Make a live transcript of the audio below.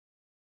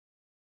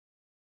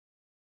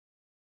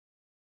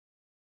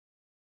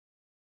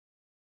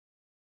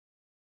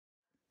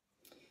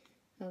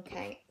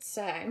Okay,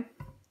 so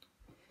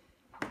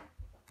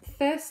the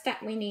first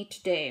step we need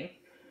to do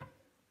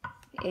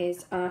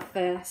is our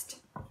first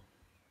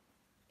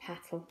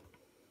petal,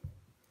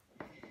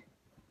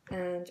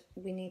 and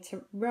we need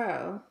to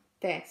roll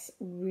this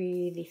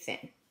really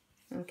thin.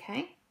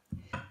 Okay,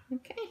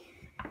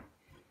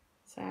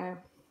 so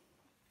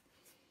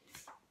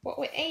what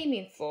we're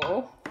aiming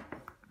for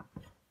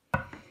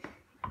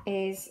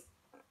is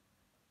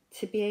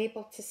to be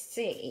able to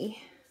see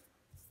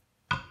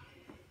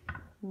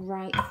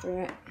right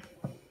through it.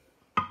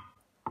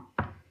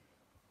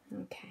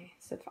 Okay,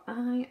 so if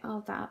I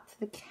hold that up to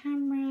the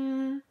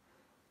camera,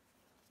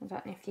 I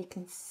don't know if you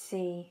can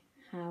see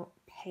how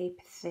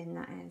paper thin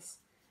that is,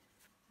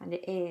 and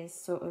it is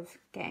sort of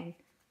getting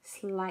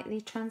slightly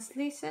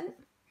translucent.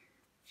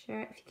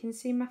 Sure, if you can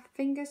see my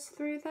fingers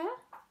through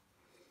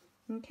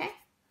there. Okay,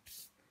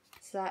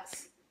 so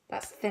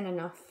that's thin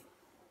enough.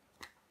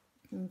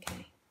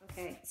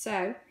 Okay,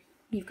 so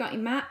you've got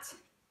your mat.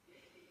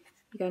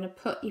 You're going to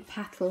put your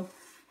petal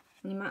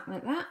on your mat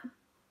like that.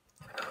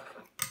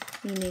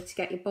 You need to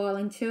get your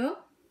boiling tool,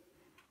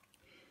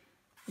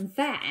 and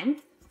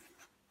then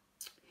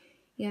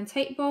you're going to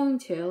take your boiling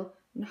tool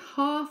and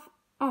half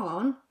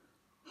on,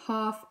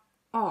 half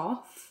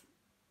off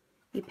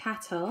your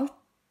petal.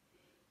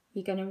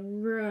 You're going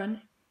to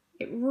run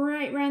it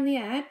right around the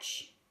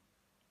edge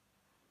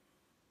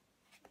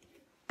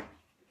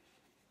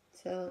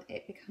till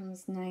it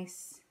becomes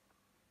nice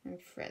and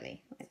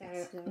frilly.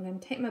 So I'm going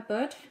to take my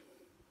bud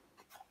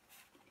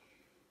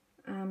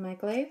and my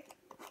glue.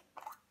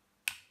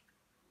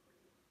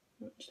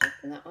 Just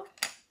open that up.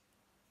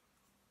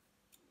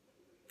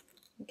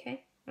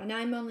 Okay, and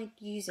I'm only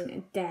using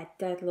a dead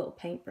little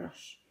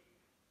paintbrush.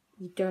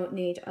 You don't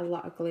need a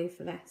lot of glue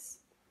for this.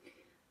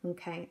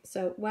 Okay,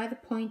 so where the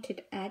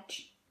pointed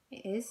edge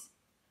is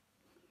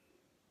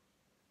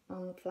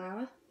on the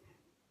flower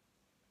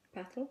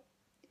petal,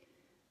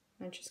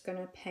 I'm just going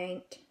to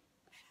paint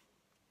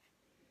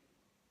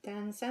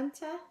down the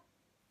centre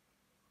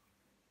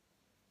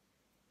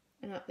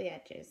and up the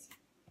edges.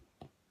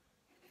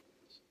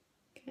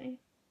 Okay,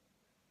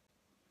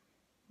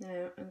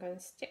 now I'm going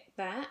to stick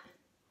that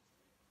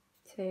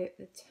to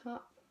the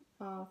top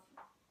of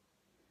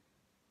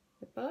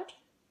the bud.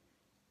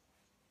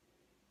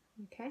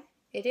 Okay,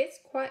 it is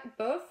quite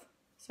above,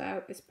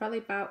 so it's probably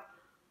about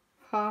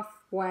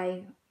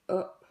halfway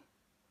up.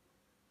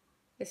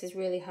 This is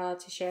really hard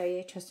to show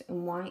you, just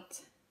in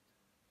white.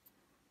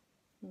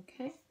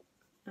 Okay,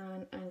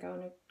 and I'm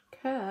going to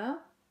curl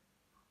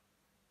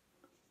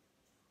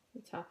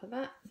the top of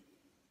that.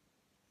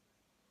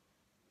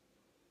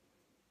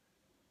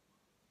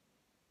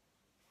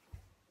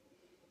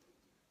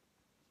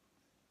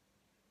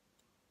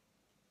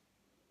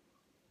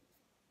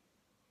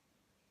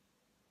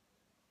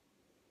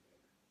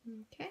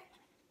 Okay,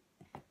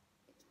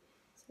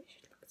 so it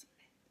should look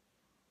something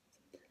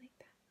like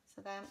that.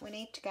 So then we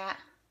need to get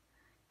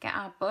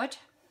our bud,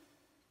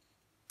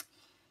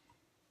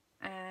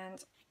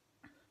 and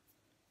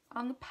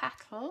on the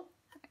petal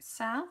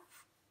itself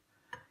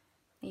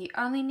you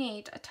only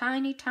need a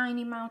tiny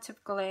amount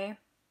of glue,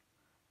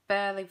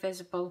 barely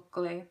visible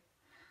glue.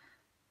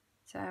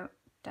 So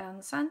down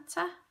the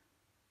centre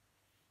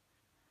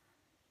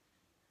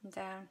and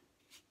down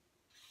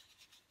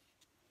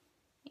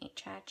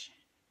each edge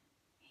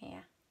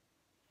here.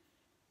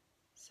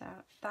 So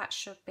that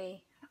should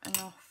be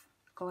enough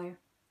glue.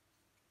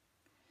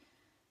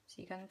 So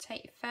you're going to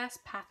take your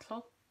first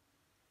petal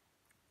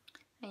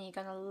and you're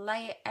going to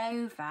lay it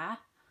over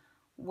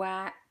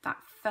where that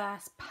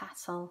first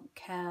petal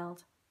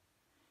curled.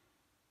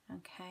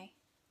 Okay,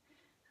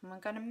 and we're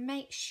going to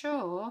make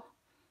sure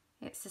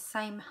it's the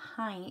same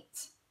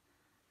height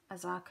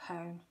as our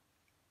cone.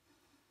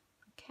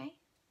 Okay,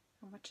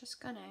 and we're just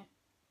going to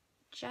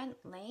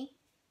gently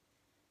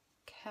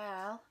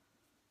curl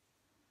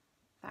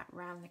that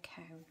round the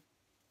cone.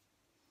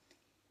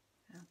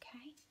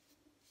 Okay,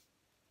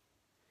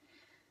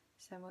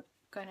 so we're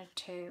going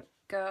to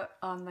go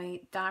on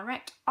the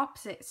direct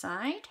opposite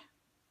side,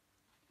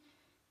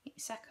 get your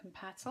second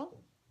petal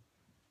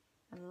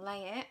and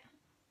lay it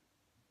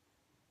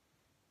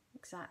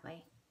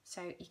exactly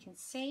so you can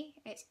see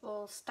it's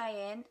all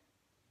staying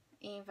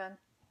even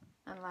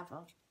and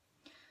level.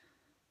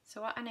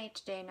 So what I need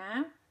to do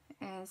now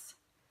is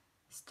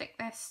stick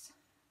this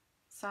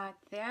side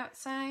to the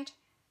outside.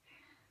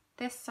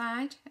 This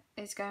side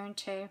is going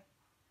to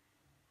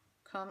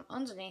come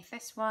underneath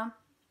this one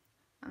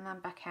and then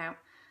back out.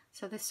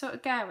 So they sort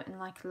of go in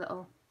like a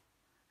little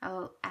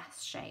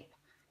S shape.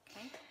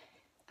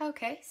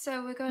 Okay,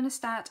 so we're going to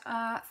start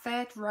our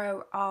third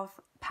row of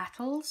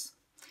petals.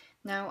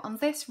 Now on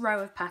this row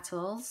of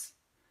petals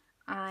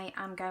I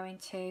am going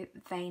to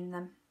vein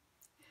them,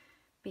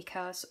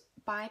 because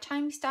by the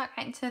time you start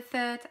getting to the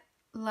third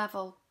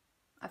level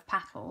of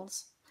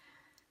petals,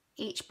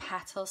 each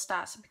petal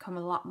starts to become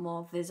a lot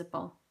more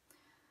visible,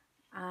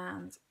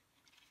 and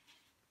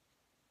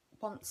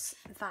once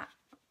that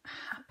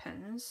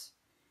happens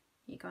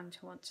you're going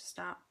to want to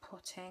start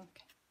putting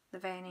the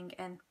veining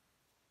in,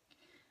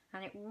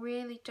 and it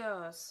really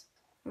does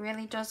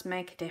really does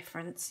make a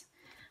difference,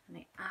 and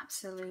it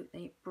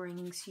absolutely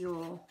brings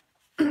your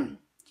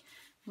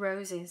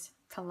roses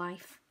to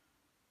life,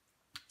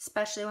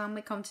 especially when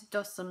we come to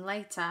dust them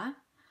later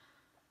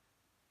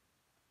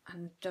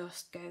and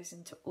dust goes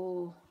into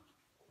all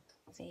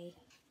the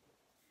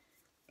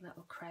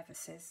little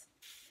crevices.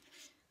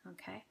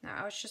 Okay, now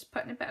I was just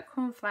putting a bit of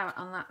corn flour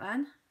on that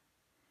then,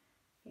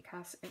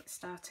 because it's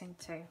starting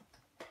to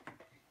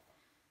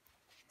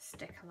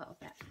stick a little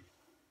bit.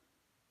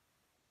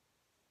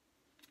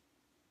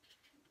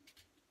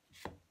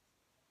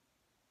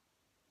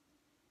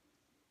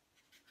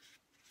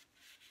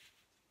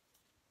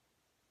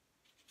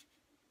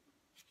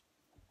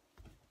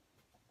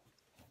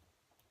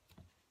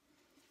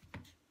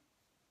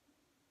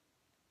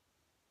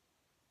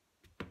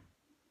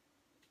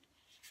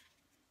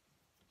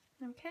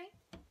 Okay,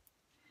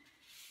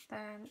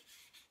 then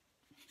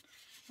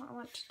what I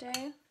want to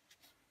do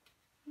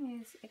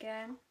is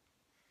again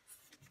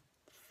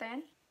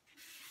thin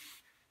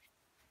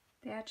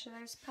the edge of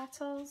those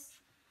petals.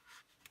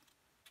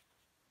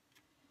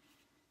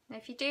 Now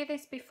if you do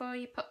this before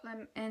you put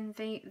them in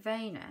the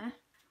veiner,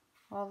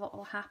 all that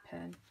will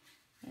happen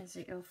is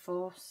that you'll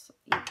force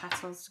your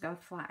petals to go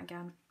flat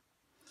again.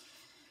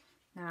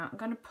 Now I'm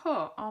going to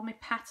put all my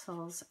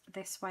petals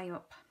this way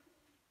up,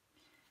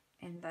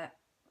 in the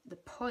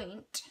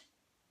point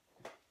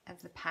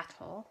of the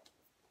petal,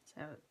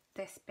 so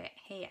this bit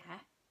here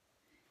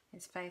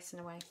is facing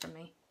away from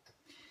me,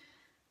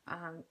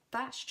 and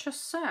that's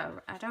just so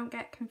I don't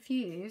get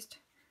confused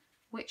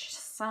which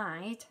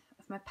side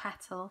of my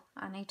petal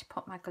I need to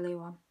put my glue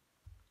on.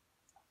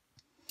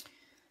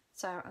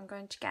 So I'm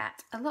going to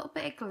get a little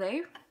bit of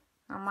glue,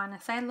 and when I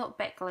say a little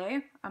bit of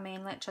glue, I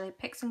mean literally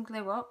pick some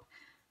glue up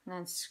and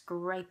then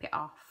scrape it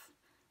off.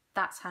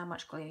 That's how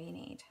much glue you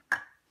need.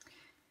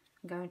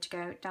 I'm going to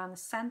go down the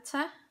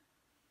centre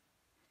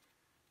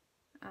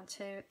and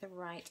to the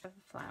right of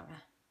the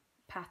flower,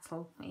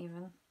 petal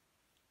even.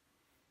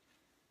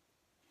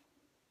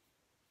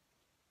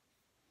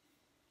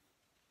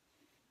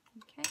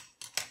 Okay.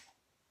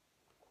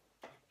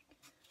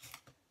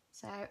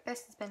 So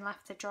this has been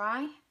left to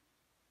dry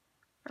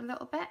for a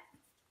little bit.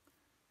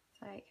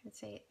 So you can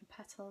see the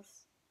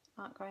petals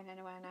aren't going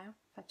anywhere now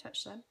if I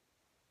touch them.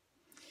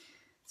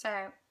 So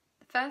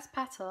the first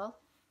petal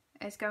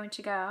is going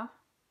to go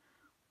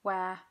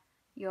where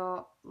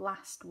your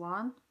last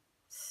one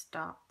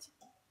stopped.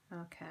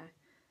 Okay,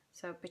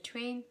 so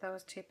between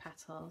those two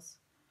petals,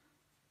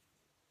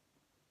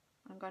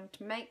 I'm going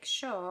to make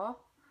sure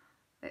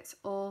it's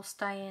all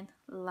staying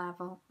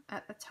level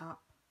at the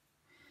top.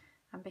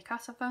 And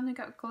because I've only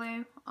got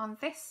glue on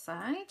this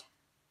side,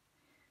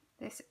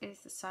 this is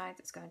the side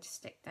that's going to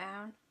stick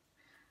down,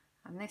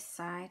 and this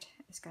side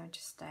is going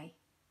to stay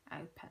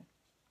open.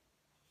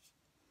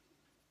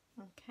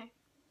 Okay.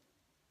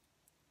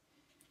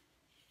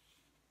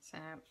 So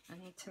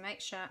I need to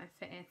make sure I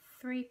fit in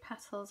 3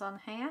 petals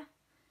on here.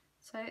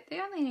 So they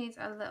only need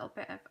a little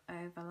bit of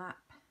overlap.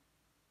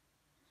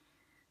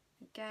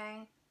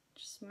 Again,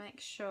 just make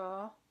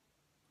sure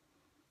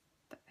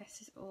that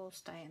this is all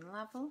staying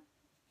level.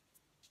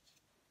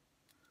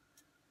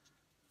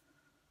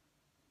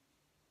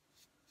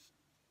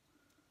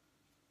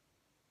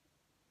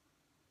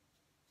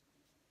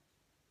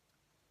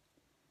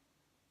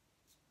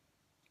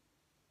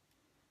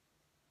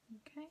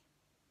 Okay.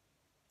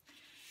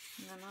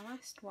 And then the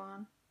last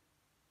one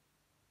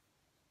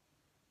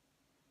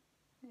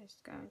is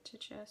going to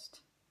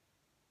just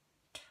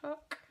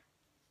tuck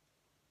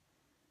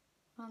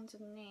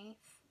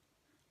underneath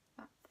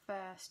that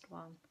first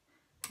one.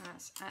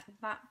 That's at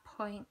that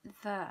point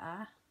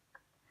there,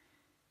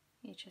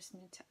 you just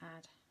need to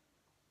add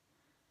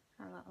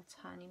a little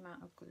tiny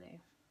amount of glue.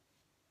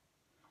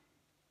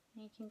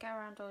 You can go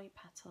around all your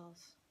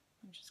petals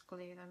and just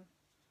glue them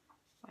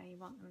where you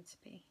want them to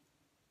be.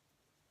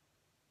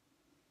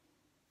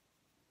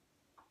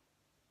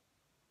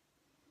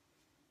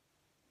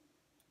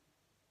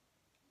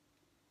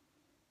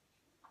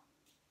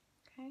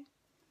 Okay,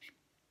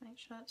 make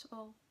sure it's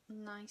all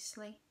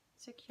nicely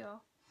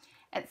secure.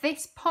 At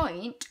this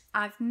point,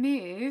 I've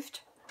moved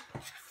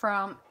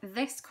from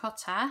this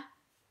cutter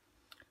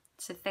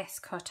to this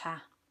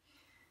cutter.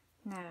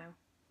 Now,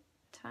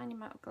 tiny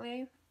amount of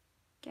glue,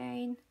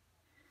 again,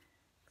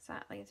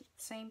 exactly the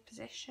same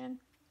position.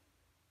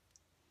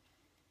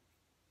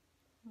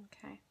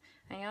 Okay,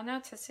 and you'll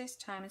notice this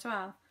time as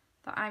well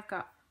that I've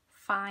got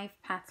 5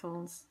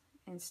 petals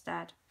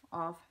instead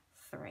of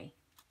 3,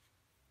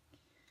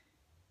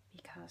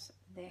 because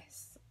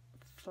this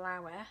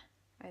flower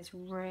is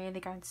really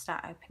going to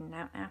start opening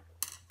out now.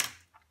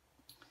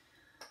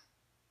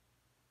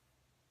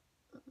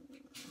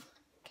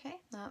 Okay,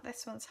 now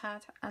this one's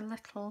had a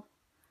little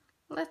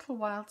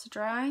while to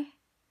dry.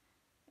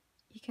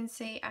 You can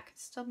see I can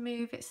still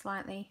move it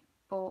slightly,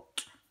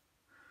 but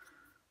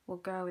we'll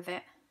go with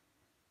it.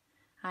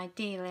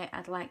 Ideally,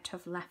 I'd like to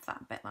have left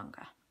that a bit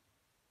longer.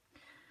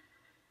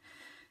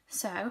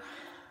 So,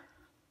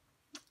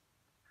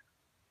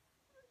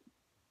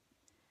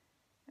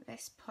 at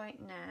this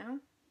point now,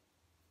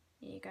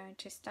 you're going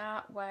to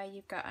start where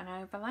you've got an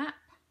overlap.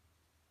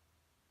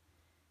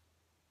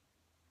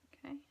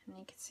 Okay, and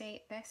you can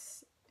see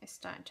this is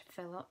starting to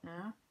fill up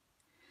now.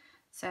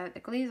 So the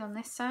glue's on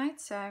this side,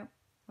 so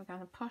we're going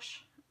to push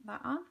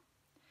that on.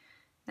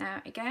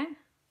 Now again,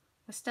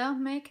 we're still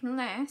making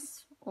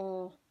this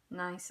all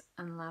nice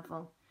and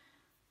level.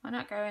 We're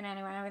not going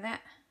anywhere with it.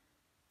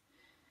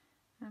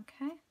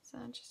 Okay, so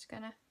I'm just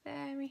going to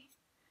very,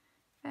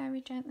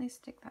 very gently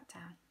stick that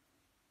down.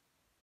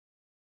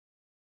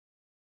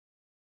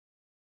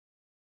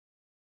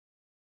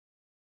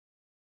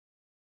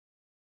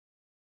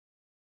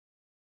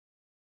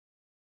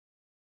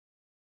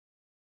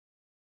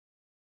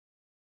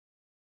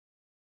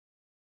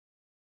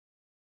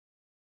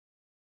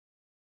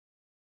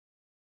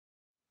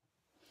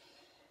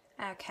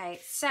 Okay,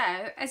 so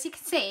as you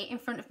can see in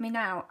front of me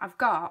now, I've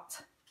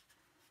got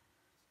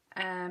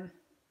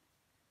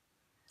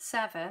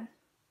 7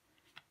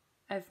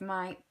 of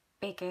my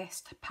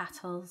biggest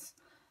petals,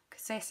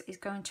 because this is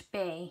going to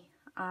be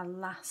our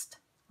last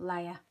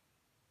layer.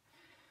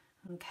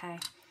 Okay,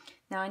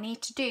 now I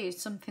need to do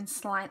something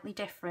slightly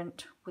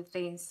different with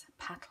these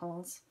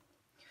petals.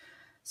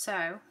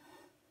 So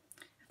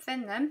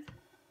thin them.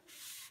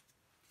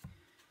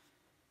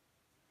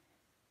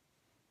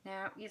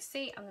 Now you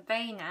see on the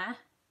veiner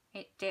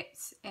it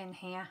dips in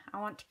here. I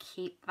want to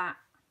keep that.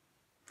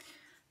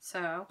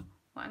 So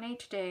what I need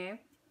to do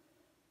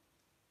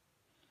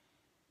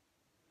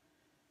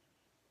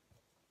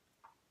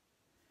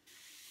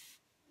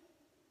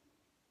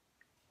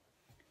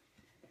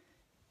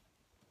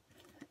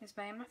is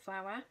vein my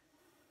flower.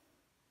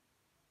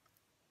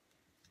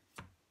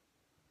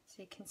 So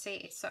you can see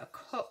it's sort of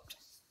cupped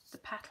the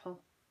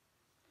petal.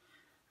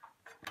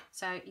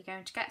 So you're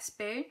going to get a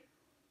spoon.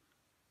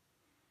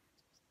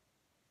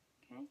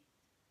 Okay.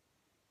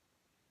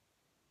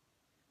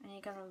 And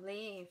you're going to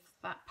leave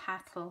that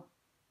petal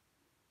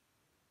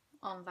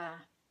on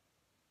there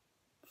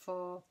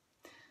for,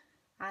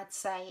 I'd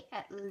say,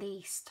 at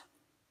least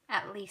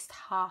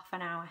half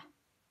an hour.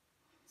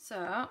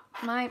 So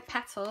my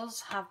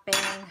petals have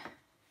been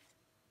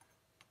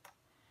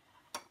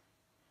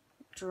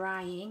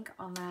drying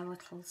on their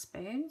little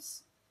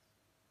spoons.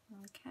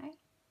 Okay,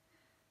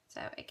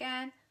 so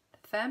again,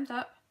 they're firmed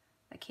up,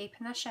 they're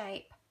keeping their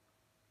shape,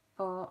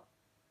 but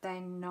they're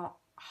not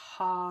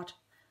hard.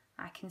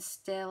 I can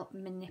still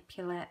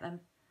manipulate them,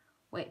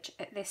 which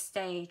at this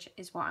stage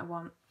is what I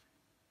want.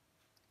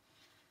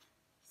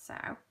 So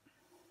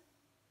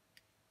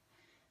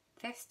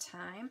this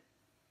time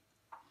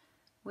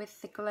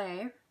with the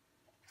glue,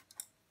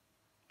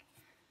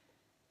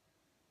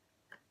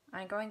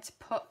 I'm going to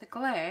put the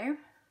glue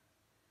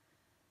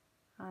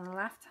on the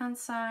left hand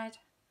side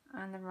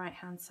and the right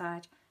hand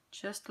side,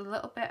 just a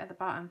little bit at the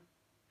bottom.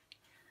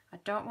 I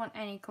don't want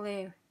any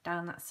glue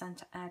down that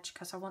centre edge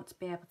because I want to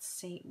be able to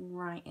see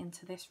right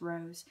into this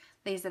rose.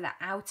 These are the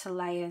outer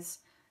layers,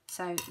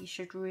 so you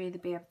should really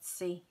be able to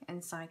see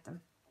inside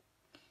them.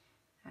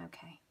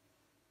 Okay,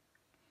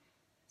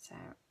 so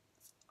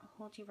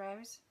hold your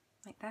rose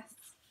like this,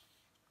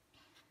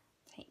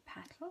 take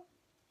petal,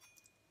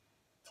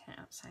 turn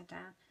it upside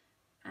down,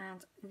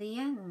 and the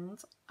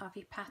end of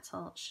your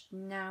petal should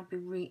now be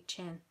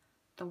reaching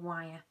the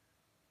wire.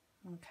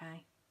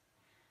 Okay,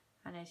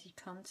 and as you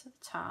come to the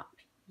top,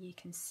 you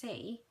can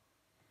see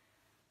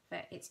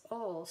that it's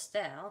all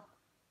still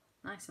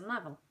nice and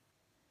level.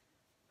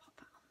 Pop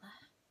that on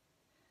there.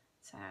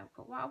 So,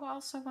 but what I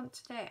also want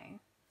to do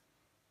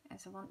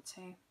is I want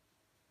to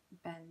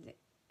bend it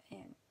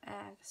in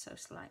ever so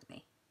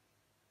slightly.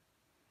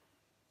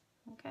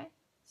 Okay,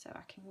 so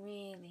I can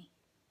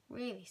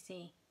really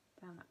see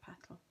down that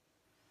petal.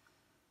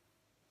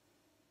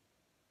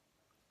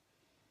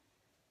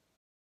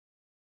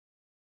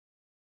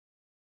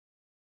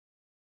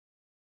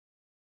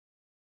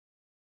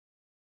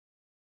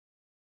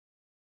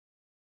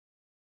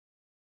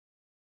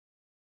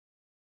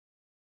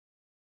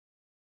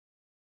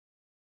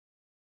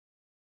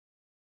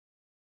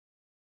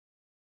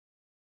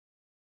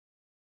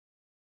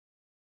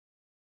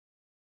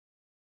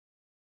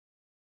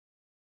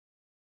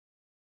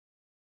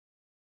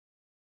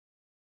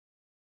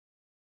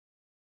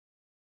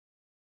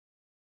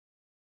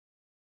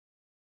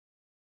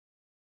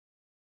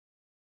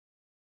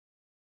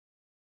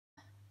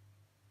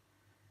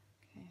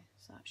 Okay,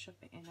 so that should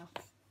be enough.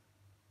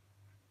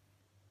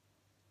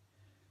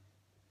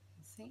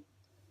 See?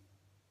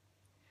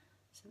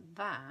 So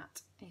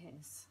that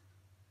is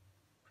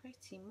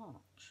pretty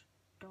much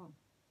done.